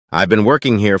I've been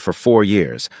working here for 4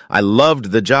 years. I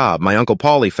loved the job. My Uncle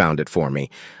Paulie found it for me.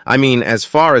 I mean, as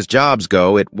far as jobs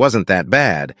go, it wasn't that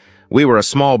bad. We were a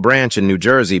small branch in New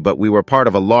Jersey, but we were part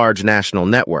of a large national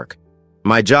network.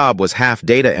 My job was half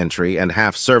data entry and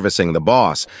half servicing the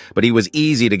boss, but he was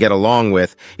easy to get along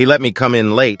with. He let me come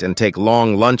in late and take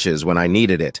long lunches when I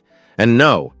needed it. And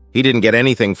no, he didn't get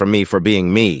anything from me for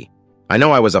being me. I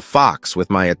know I was a fox with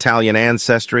my Italian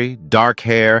ancestry, dark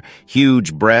hair,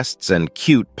 huge breasts, and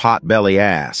cute pot-belly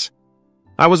ass.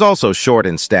 I was also short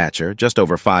in stature, just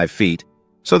over 5 feet,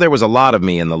 so there was a lot of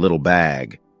me in the little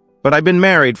bag. But I've been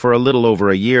married for a little over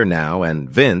a year now, and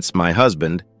Vince, my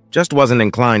husband, just wasn't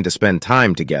inclined to spend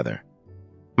time together.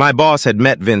 My boss had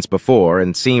met Vince before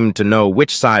and seemed to know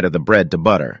which side of the bread to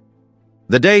butter.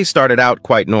 The day started out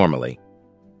quite normally.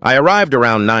 I arrived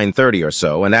around 9:30 or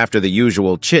so, and after the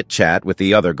usual chit-chat with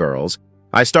the other girls,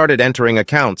 I started entering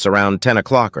accounts around 10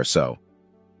 o'clock or so.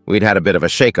 We'd had a bit of a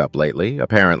shakeup lately.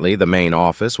 Apparently, the main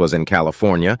office was in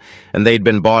California, and they'd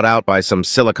been bought out by some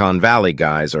Silicon Valley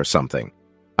guys or something.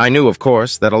 I knew, of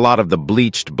course, that a lot of the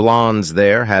bleached blondes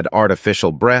there had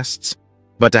artificial breasts,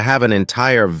 but to have an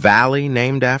entire valley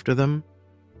named after them?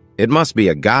 It must be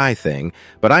a guy thing,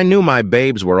 but I knew my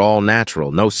babes were all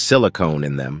natural, no silicone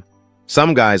in them.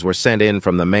 Some guys were sent in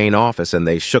from the main office and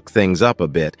they shook things up a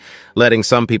bit, letting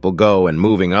some people go and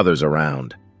moving others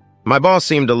around. My boss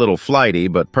seemed a little flighty,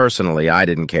 but personally, I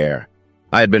didn't care.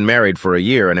 I had been married for a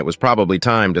year and it was probably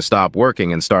time to stop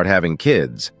working and start having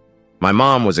kids. My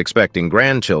mom was expecting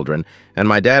grandchildren, and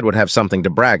my dad would have something to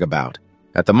brag about.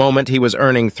 At the moment, he was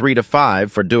earning 3 to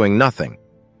 5 for doing nothing.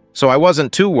 So I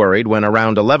wasn't too worried when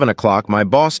around 11 o'clock my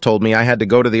boss told me I had to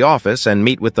go to the office and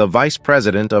meet with the vice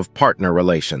president of partner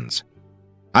relations.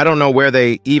 I don't know where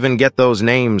they even get those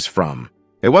names from.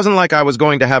 It wasn't like I was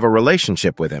going to have a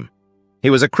relationship with him. He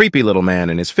was a creepy little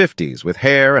man in his 50s with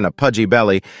hair and a pudgy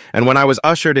belly, and when I was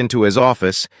ushered into his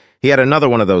office, he had another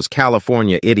one of those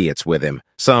California idiots with him,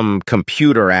 some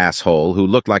computer asshole who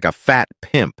looked like a fat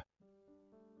pimp.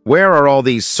 Where are all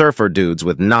these surfer dudes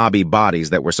with knobby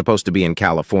bodies that were supposed to be in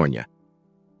California?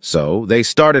 So, they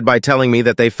started by telling me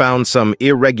that they found some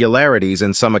irregularities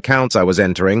in some accounts I was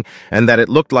entering, and that it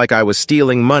looked like I was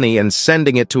stealing money and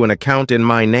sending it to an account in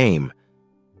my name.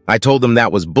 I told them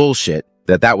that was bullshit,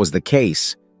 that was the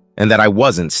case, and that I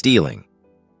wasn't stealing.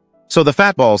 So the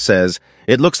fatball says,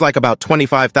 "It looks like about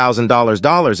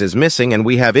 $25,000 is missing and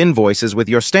we have invoices with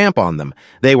your stamp on them.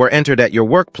 They were entered at your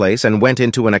workplace and went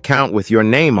into an account with your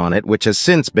name on it, which has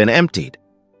since been emptied."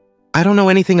 I don't know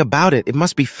anything about it. It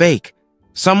must be fake.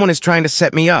 Someone is trying to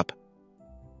set me up.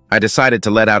 I decided to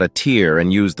let out a tear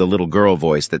and use the little girl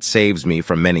voice that saves me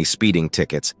from many speeding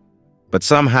tickets. But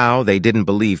somehow they didn't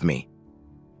believe me.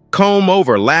 Comb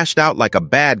over lashed out like a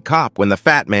bad cop when the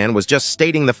fat man was just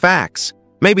stating the facts.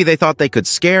 Maybe they thought they could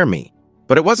scare me,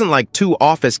 but it wasn't like 2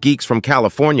 office geeks from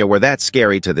California were that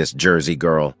scary to this Jersey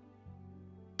girl.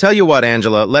 Tell you what,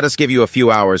 Angela, let us give you a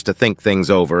few hours to think things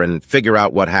over and figure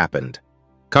out what happened.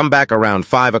 Come back around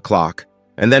 5 o'clock,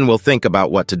 and then we'll think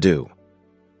about what to do.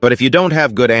 But if you don't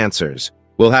have good answers,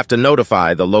 we'll have to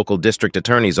notify the local district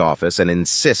attorney's office and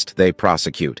insist they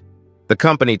prosecute. The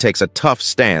company takes a tough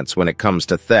stance when it comes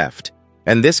to theft,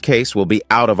 and this case will be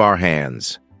out of our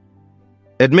hands.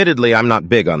 Admittedly, I'm not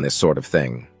big on this sort of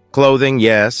thing. Clothing,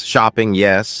 yes. Shopping,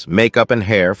 yes. Makeup and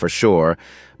hair, for sure.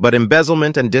 But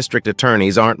embezzlement and district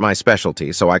attorneys aren't my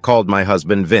specialty, so I called my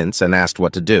husband Vince and asked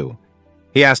what to do.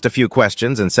 He asked a few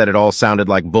questions and said it all sounded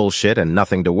like bullshit and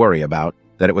nothing to worry about,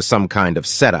 that it was some kind of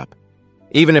setup.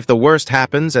 Even if the worst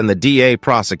happens and the DA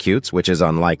prosecutes, which is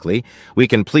unlikely, we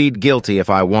can plead guilty if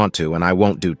I want to, and I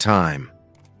won't do time.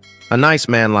 A nice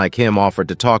man like him offered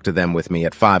to talk to them with me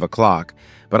at 5 o'clock,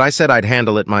 but I said I'd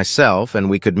handle it myself and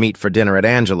we could meet for dinner at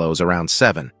Angelo's around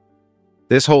 7.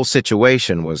 This whole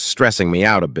situation was stressing me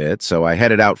out a bit, so I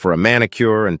headed out for a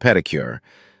manicure and pedicure.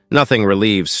 Nothing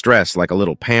relieves stress like a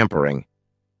little pampering.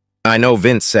 I know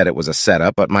Vince said it was a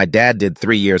setup, but my dad did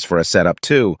 3 years for a setup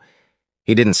too.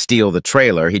 He didn't steal the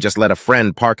trailer, he just let a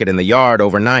friend park it in the yard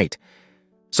overnight.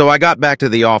 So I got back to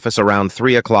the office around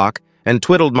 3 o'clock and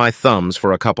twiddled my thumbs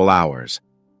for a couple hours.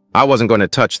 I wasn't going to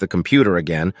touch the computer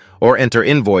again or enter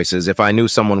invoices if I knew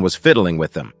someone was fiddling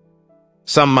with them.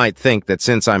 Some might think that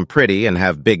since I'm pretty and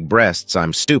have big breasts,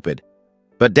 I'm stupid.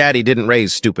 But Daddy didn't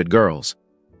raise stupid girls.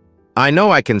 I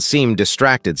know I can seem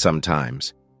distracted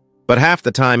sometimes, but half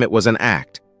the time it was an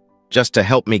act, just to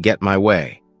help me get my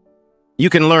way. You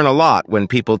can learn a lot when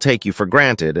people take you for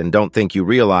granted and don't think you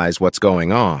realize what's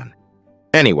going on.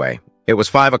 Anyway, it was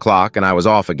 5 o'clock and I was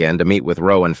off again to meet with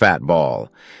Roe and Fat Ball.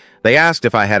 They asked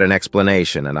if I had an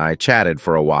explanation, and I chatted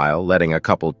for a while, letting a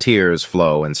couple tears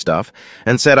flow and stuff,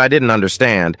 and said I didn't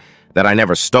understand, that I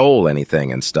never stole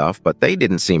anything and stuff, but they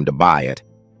didn't seem to buy it.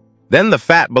 Then the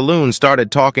fat balloon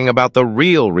started talking about the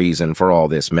real reason for all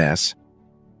this mess.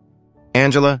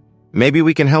 Angela, maybe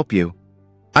we can help you.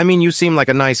 I mean, you seem like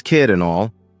a nice kid and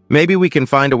all. Maybe we can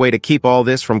find a way to keep all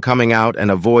this from coming out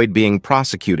and avoid being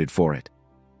prosecuted for it.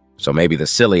 So maybe the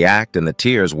silly act and the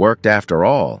tears worked after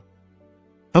all.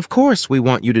 Of course we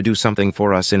want you to do something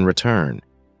for us in return.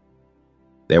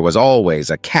 There was always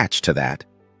a catch to that.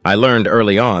 I learned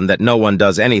early on that no one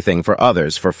does anything for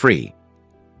others for free.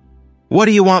 What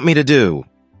do you want me to do?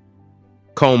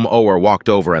 Comb Ower walked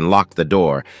over and locked the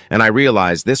door, and I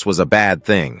realized this was a bad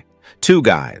thing. Two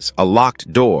guys, a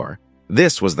locked door.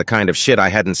 This was the kind of shit I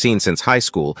hadn't seen since high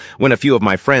school, when a few of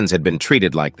my friends had been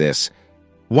treated like this.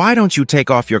 Why don't you take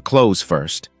off your clothes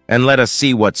first, and let us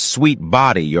see what sweet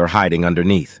body you're hiding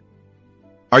underneath?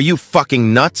 Are you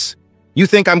fucking nuts? You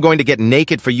think I'm going to get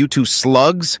naked for you two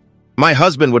slugs? My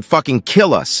husband would fucking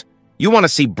kill us. You want to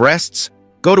see breasts?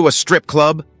 Go to a strip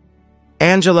club?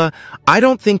 Angela, I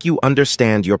don't think you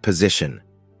understand your position.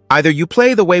 Either you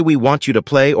play the way we want you to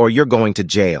play or you're going to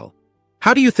jail.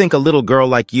 How do you think a little girl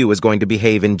like you is going to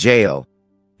behave in jail?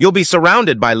 You'll be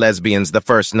surrounded by lesbians the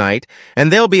first night,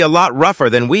 and they'll be a lot rougher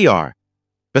than we are.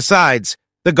 Besides,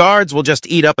 the guards will just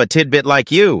eat up a tidbit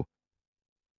like you.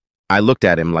 I looked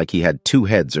at him like he had two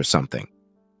heads or something.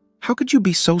 How could you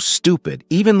be so stupid,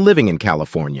 even living in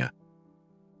California?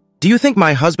 Do you think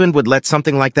my husband would let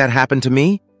something like that happen to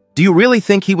me? Do you really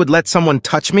think he would let someone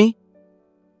touch me?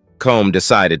 Comb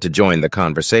decided to join the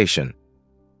conversation.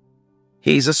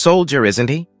 He's a soldier, isn't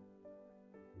he?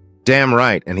 Damn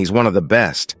right, and he's one of the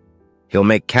best. He'll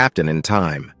make captain in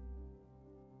time.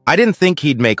 I didn't think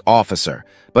he'd make officer,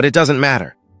 but it doesn't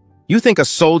matter. You think a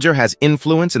soldier has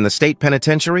influence in the state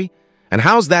penitentiary? And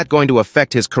how's that going to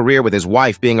affect his career with his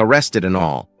wife being arrested and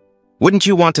all? Wouldn't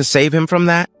you want to save him from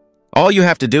that? All you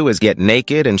have to do is get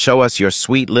naked and show us your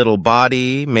sweet little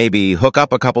body, maybe hook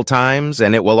up a couple times,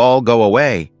 and it will all go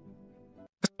away.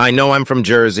 I know I'm from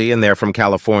Jersey and they're from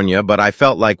California, but I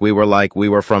felt like we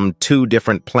were from two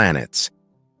different planets.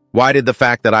 Why did the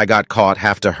fact that I got caught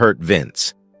have to hurt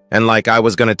Vince? And like I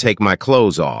was going to take my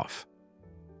clothes off.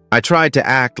 I tried to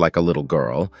act like a little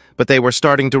girl, but they were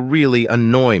starting to really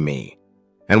annoy me.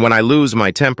 And when I lose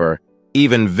my temper,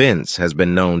 even Vince has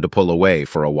been known to pull away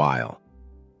for a while.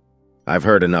 I've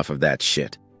heard enough of that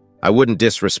shit. I wouldn't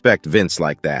disrespect Vince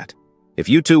like that. If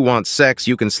you two want sex,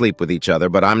 you can sleep with each other,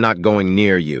 but I'm not going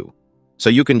near you. So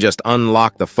you can just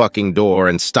unlock the fucking door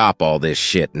and stop all this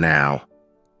shit now.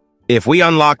 If we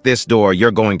unlock this door,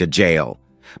 you're going to jail.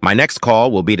 My next call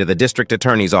will be to the district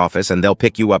attorney's office and they'll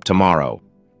pick you up tomorrow.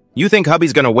 You think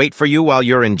hubby's gonna wait for you while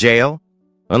you're in jail?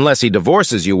 Unless he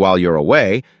divorces you while you're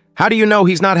away, how do you know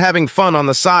he's not having fun on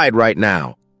the side right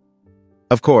now?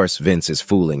 Of course, Vince is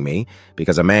fooling me,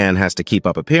 because a man has to keep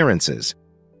up appearances.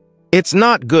 It's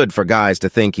not good for guys to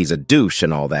think he's a douche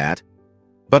and all that.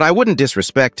 But I wouldn't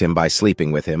disrespect him by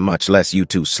sleeping with him, much less you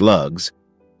two slugs.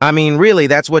 I mean, really,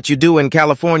 that's what you do in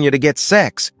California to get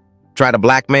sex. Try to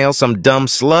blackmail some dumb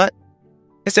slut?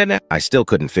 I still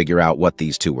couldn't figure out what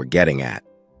these two were getting at.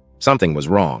 Something was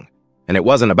wrong, and it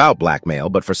wasn't about blackmail,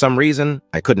 but for some reason,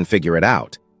 I couldn't figure it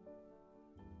out.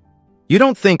 You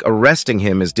don't think arresting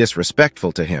him is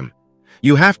disrespectful to him.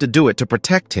 You have to do it to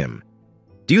protect him.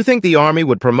 Do you think the Army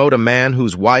would promote a man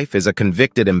whose wife is a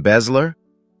convicted embezzler?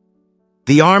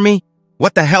 The Army?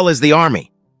 What the hell is the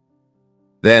Army?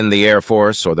 Then the Air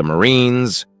Force or the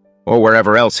Marines or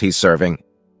wherever else he's serving.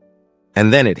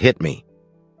 And then it hit me.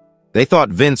 They thought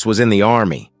Vince was in the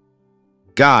Army.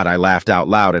 God, I laughed out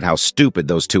loud at how stupid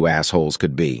those two assholes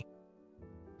could be.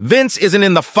 Vince isn't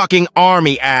in the fucking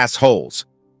Army, assholes.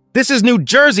 This is New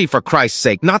Jersey, for Christ's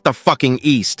sake, not the fucking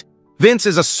East. Vince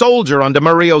is a soldier on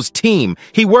DeMario's team.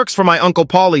 He works for my Uncle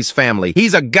Paulie's family.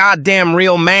 He's a goddamn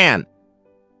real man.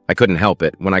 I couldn't help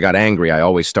it. When I got angry, I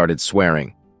always started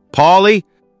swearing. Paulie?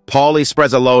 Paulie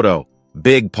Sprezolotto.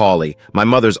 Big Paulie, my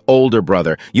mother's older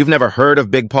brother. You've never heard of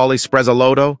Big Paulie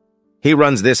Sprezolotto? He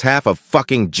runs this half of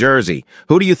fucking Jersey.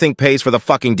 Who do you think pays for the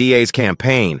fucking DA's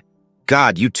campaign?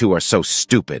 God, you two are so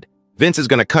stupid. Vince is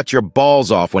gonna cut your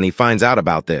balls off when he finds out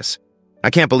about this. I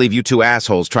can't believe you two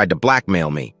assholes tried to blackmail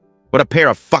me. What a pair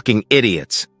of fucking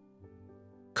idiots.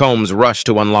 Combs rushed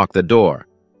to unlock the door.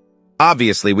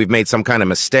 Obviously, we've made some kind of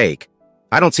mistake.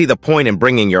 I don't see the point in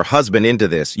bringing your husband into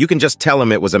this. You can just tell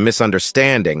him it was a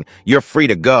misunderstanding. You're free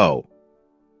to go.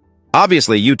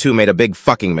 Obviously, you two made a big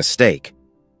fucking mistake.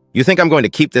 You think I'm going to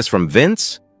keep this from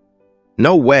Vince?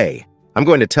 No way. I'm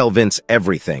going to tell Vince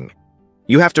everything.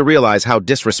 You have to realize how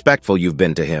disrespectful you've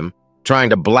been to him,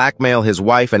 trying to blackmail his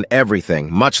wife and everything,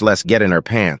 much less get in her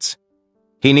pants.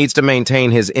 He needs to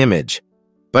maintain his image.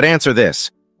 But answer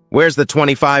this. Where's the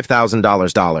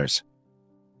 $25,000?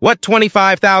 What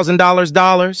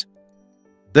 $25,000?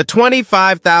 The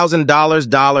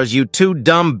 $25,000 you two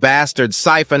dumb bastards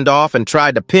siphoned off and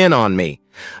tried to pin on me.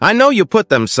 I know you put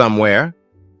them somewhere.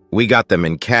 We got them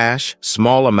in cash,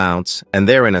 small amounts, and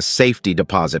they're in a safety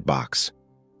deposit box.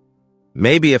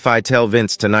 Maybe if I tell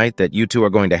Vince tonight that you two are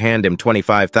going to hand him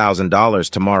 $25,000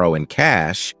 tomorrow in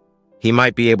cash, he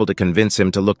might be able to convince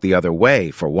him to look the other way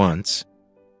for once.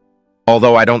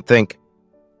 Although I don't think...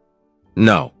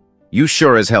 No, you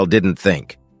sure as hell didn't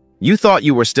think. You thought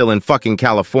you were still in fucking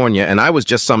California and I was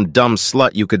just some dumb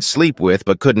slut you could sleep with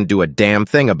but couldn't do a damn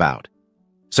thing about.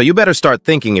 So you better start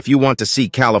thinking if you want to see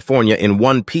California in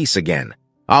one piece again.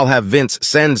 I'll have Vince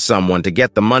send someone to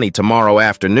get the money tomorrow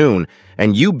afternoon,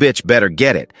 and you bitch better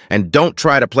get it, and don't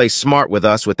try to play smart with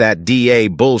us with that DA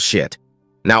bullshit.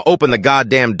 Now open the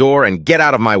goddamn door and get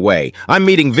out of my way. I'm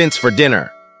meeting Vince for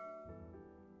dinner.